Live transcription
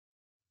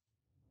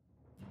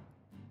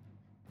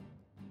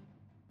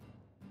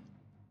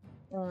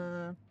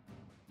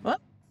What?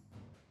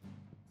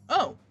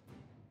 Oh,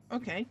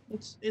 okay.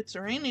 It's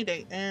a rainy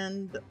day,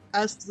 and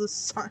as the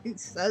sign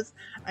says,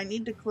 I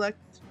need to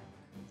collect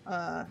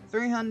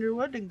 300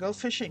 wood and go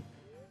fishing.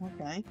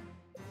 Okay.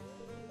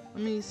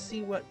 Let me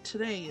see what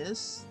today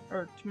is,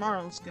 or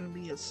tomorrow's gonna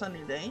be a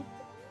sunny day,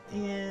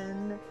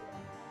 and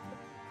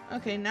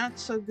okay, not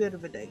so good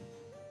of a day.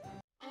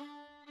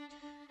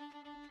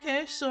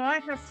 Okay, so I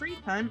have free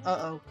time.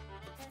 Uh-oh.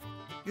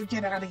 You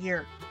get out of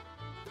here.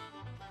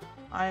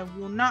 I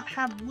will not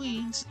have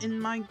weeds in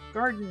my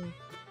garden,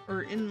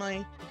 or in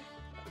my,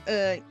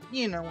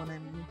 you know what I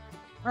mean.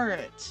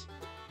 Alright.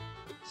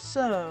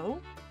 So,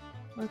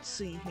 let's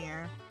see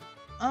here.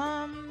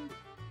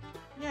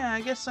 Yeah,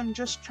 I guess I'm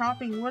just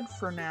chopping wood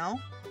for now.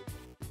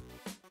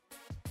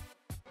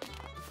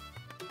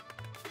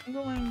 I'm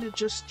going to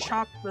just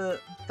chop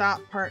that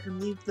part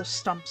and leave the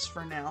stumps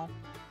for now.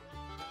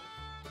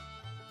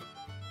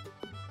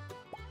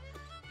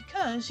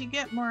 Because you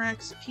get more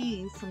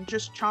XP from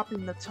just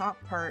chopping the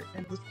top part,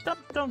 and the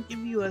stumps don't give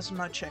you as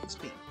much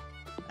XP.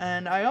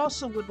 And I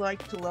also would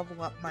like to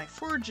level up my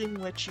forging,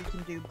 which you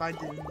can do by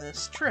doing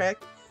this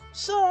trick,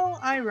 so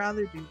I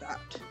rather do that.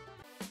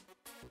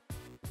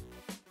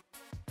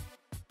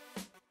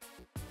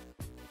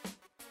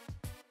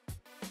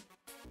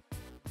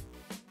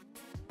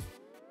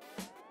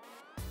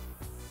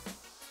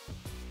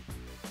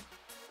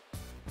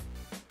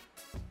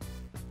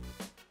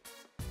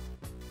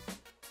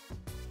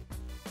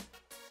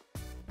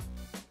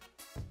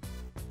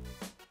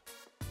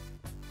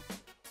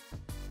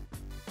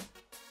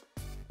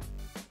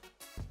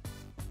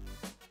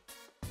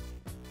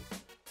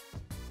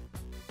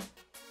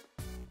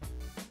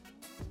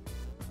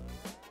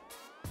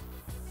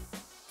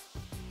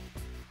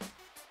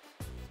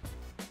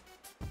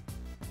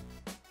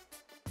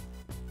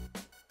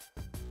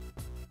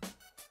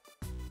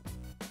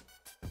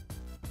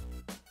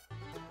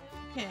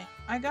 Okay,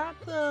 I got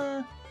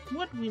the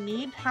wood we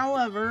need,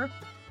 however,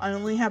 I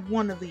only have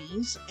one of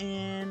these,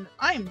 and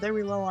I am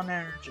very low on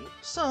energy,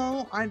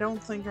 so I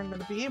don't think I'm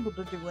going to be able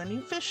to do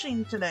any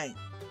fishing today,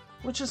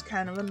 which is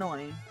kind of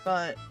annoying,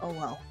 but oh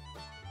well.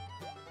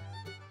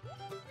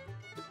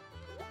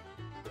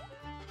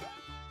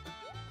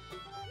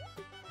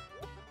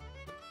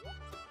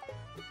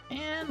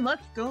 And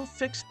let's go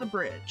fix the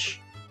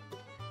bridge.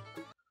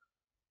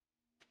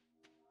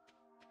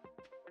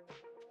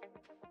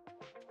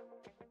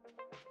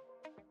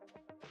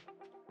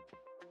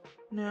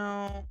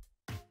 Now,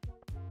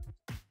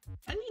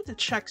 I need to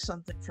check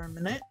something for a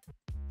minute.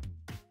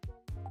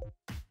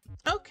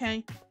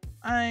 Okay,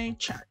 I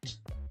checked.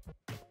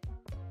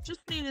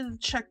 Just needed to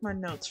check my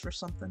notes for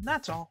something,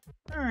 that's all.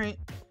 Alright,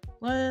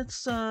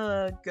 let's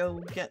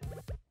go get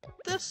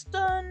this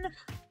done.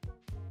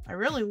 I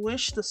really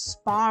wish the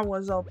spa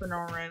was open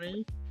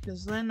already,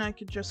 because then I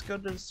could just go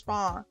to the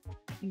spa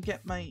and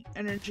get my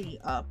energy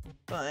up,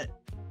 but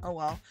oh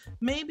well.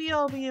 Maybe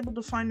I'll be able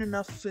to find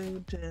enough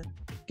food to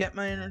get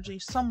my energy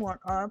somewhat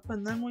up,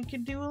 and then we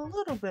could do a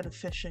little bit of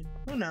fishing.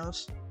 Who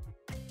knows?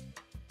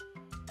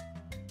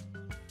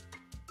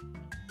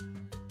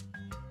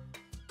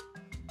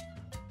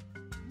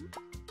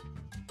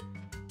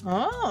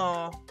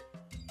 Oh,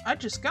 I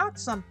just got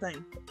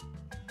something.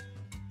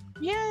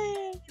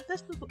 Yay!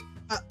 This is...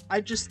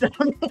 I just...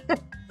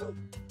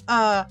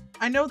 I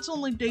know it's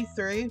only day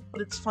 3,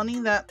 but it's funny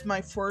that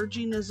my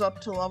foraging is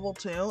up to level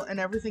 2, and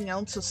everything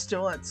else is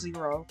still at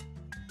 0.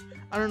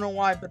 I don't know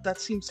why, but that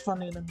seems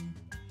funny to me.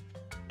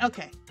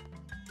 Okay.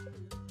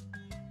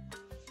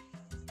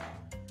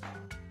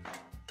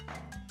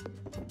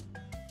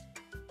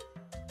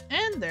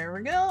 And there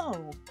we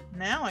go!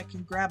 Now I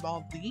can grab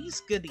all these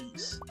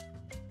goodies.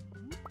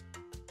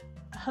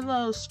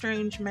 Hello,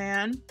 strange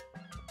man.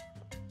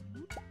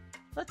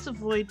 Let's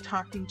avoid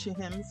talking to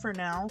him for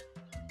now.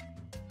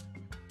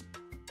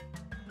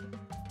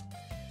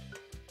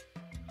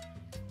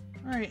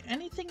 Alright,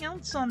 anything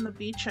else on the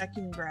beach I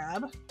can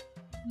grab?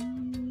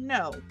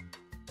 No.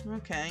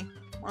 Okay,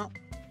 well,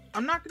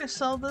 I'm not gonna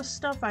sell this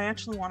stuff, I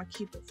actually want to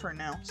keep it for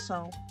now,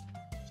 so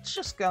let's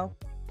just go.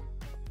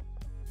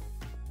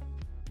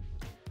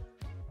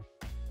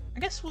 I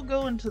guess we'll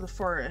go into the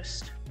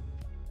forest.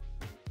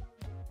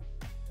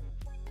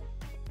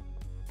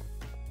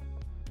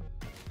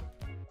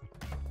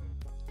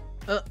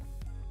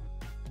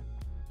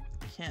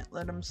 Can't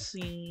let him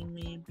see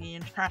me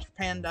being Trash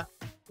Panda.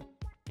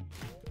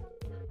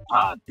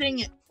 Ah, dang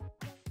it!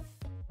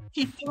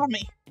 He saw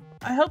me!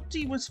 I hoped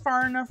he was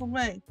far enough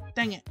away.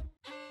 Dang it.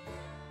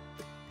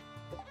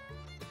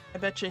 I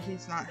bet you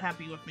he's not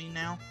happy with me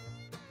now.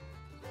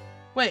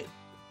 Wait.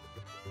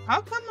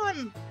 How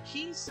come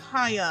he's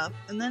high up,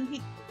 and then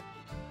he...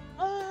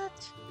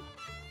 What?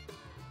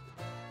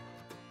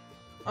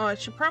 Oh, I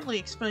should probably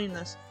explain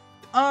this.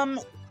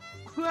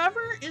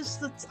 Whoever is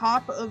the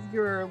top of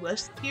your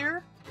list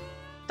here,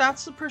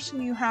 that's the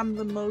person you have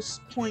the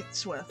most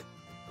points with.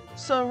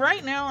 So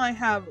right now I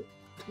have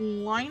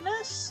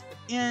Linus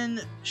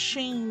and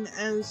Shane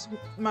as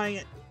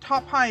my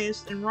top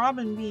highest, and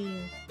Robin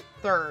being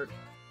 3rd.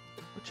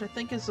 which I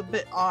think is a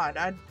bit odd.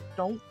 I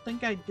don't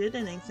think I did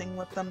anything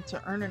with them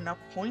to earn enough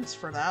points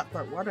for that,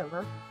 but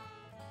whatever.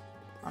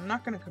 I'm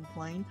not gonna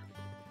complain.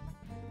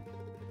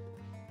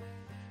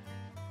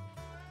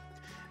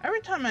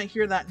 Every time I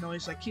hear that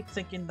noise, I keep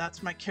thinking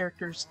that's my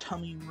character's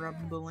tummy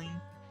rumbling.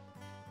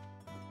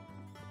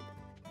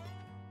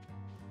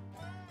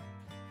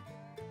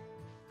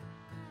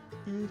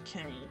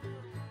 Okay.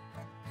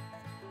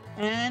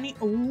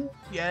 Oh,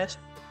 yes.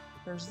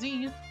 There's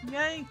these.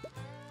 Yay!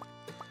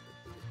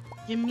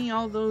 Give me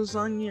all those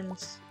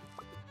onions.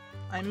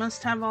 I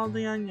must have all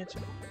the onions.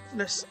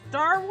 The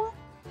star one?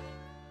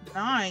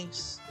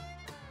 Nice.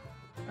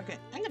 Okay,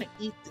 I'm gonna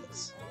eat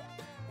this.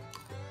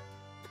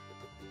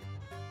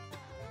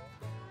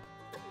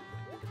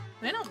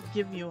 They don't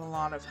give you a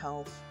lot of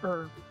health,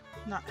 or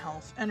not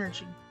health,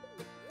 energy.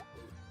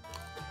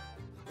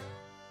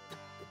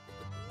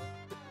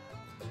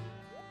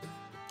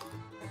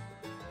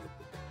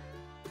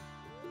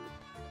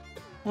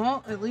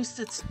 Well, at least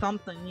it's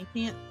something. You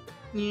can't,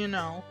 you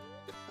know,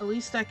 at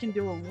least I can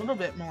do a little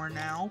bit more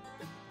now.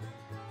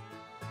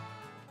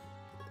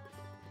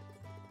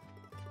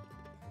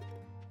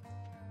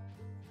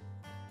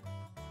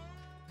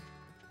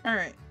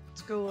 Alright,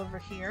 let's go over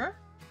here.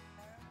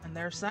 And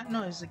there's that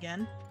noise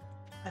again.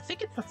 I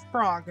think it's a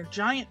frog, a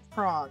giant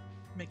frog,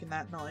 making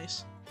that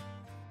noise.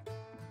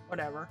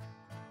 Whatever.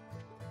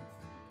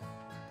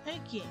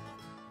 Thank you.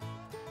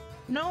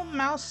 No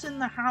mouse in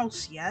the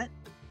house yet.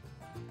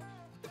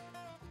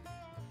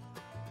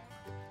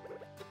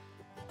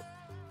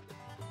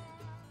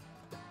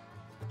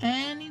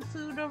 Any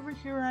food over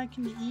here I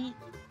can eat?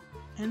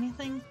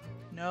 Anything?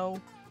 No.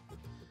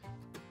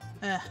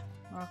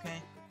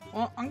 Okay.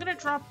 Well, I'm gonna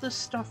drop this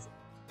stuff.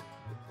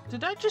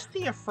 Did I just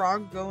see a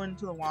frog go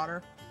into the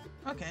water?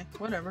 Okay,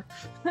 whatever.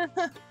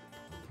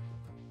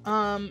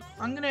 I'm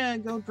gonna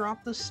go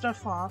drop this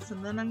stuff off,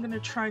 and then I'm gonna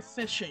try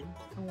fishing,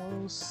 and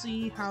we'll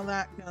see how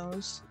that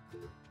goes.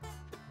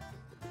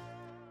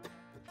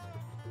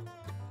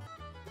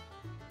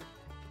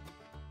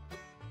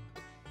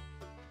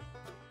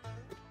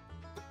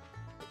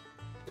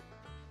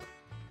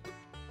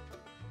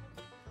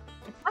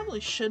 I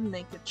probably should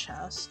make a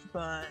chest,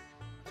 but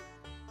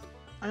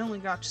I only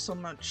got so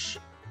much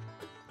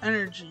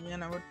energy,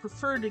 and I would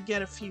prefer to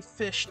get a few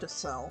fish to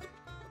sell.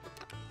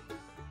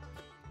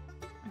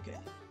 Okay,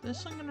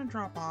 this I'm gonna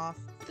drop off,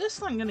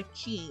 this I'm gonna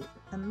keep,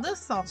 and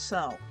this I'll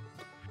sell.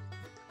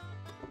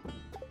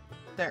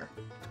 There.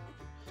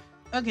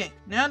 Okay,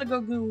 now to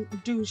go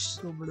do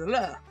some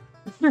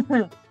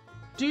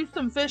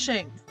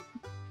fishing.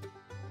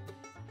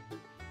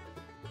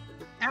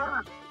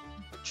 Ah!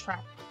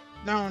 Trapped.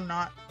 No, I'm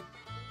not.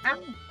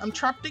 Ow! I'm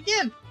trapped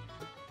again!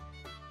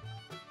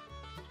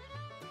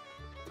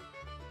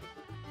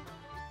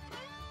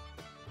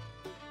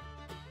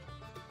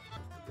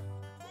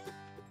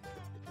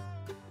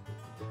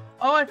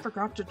 Oh, I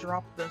forgot to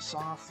drop this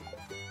off.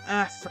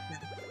 Ah,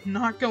 forget it.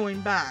 Not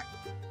going back.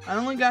 I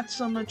only got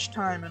so much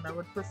time, and I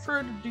would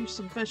prefer to do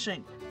some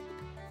fishing.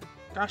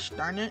 Gosh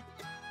darn it.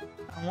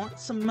 I want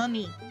some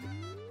money.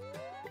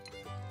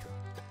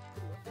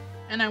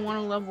 And I want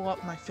to level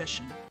up my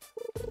fishing.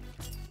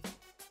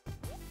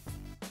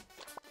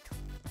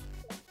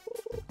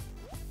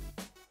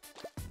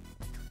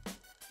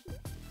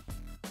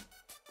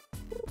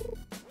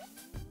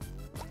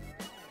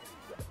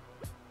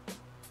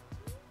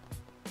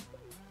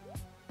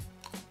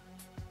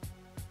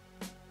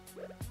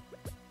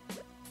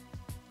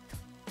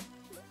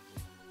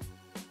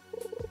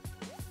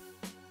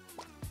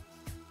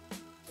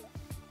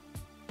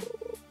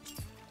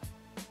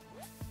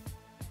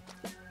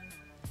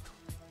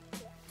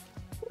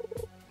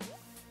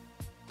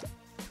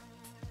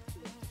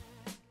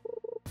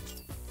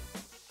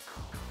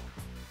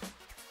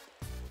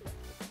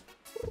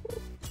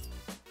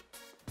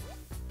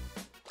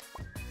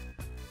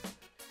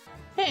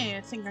 Hey,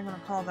 I think I'm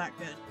gonna call that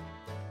good.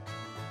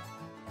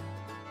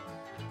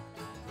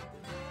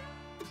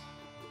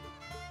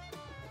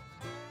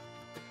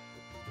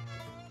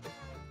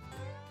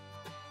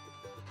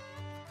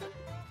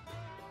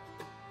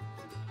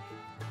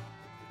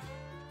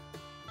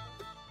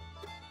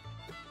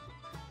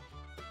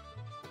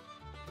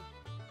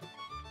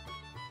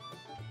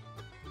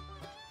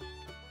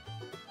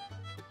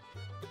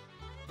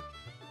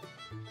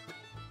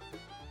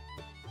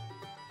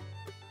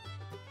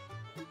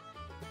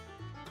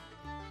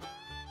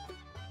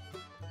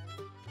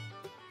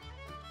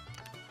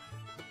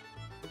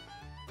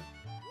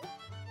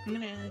 I'm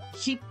gonna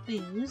keep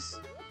these.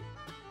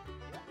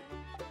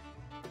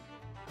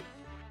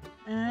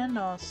 And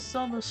I'll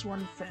sell this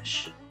one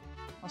fish.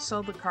 I'll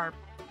sell the carp.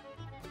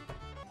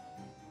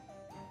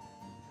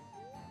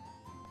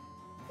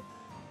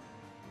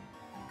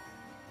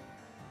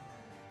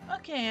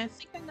 Okay, I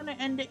think I'm gonna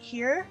end it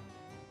here.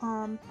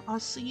 I'll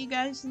see you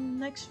guys in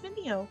the next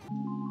video.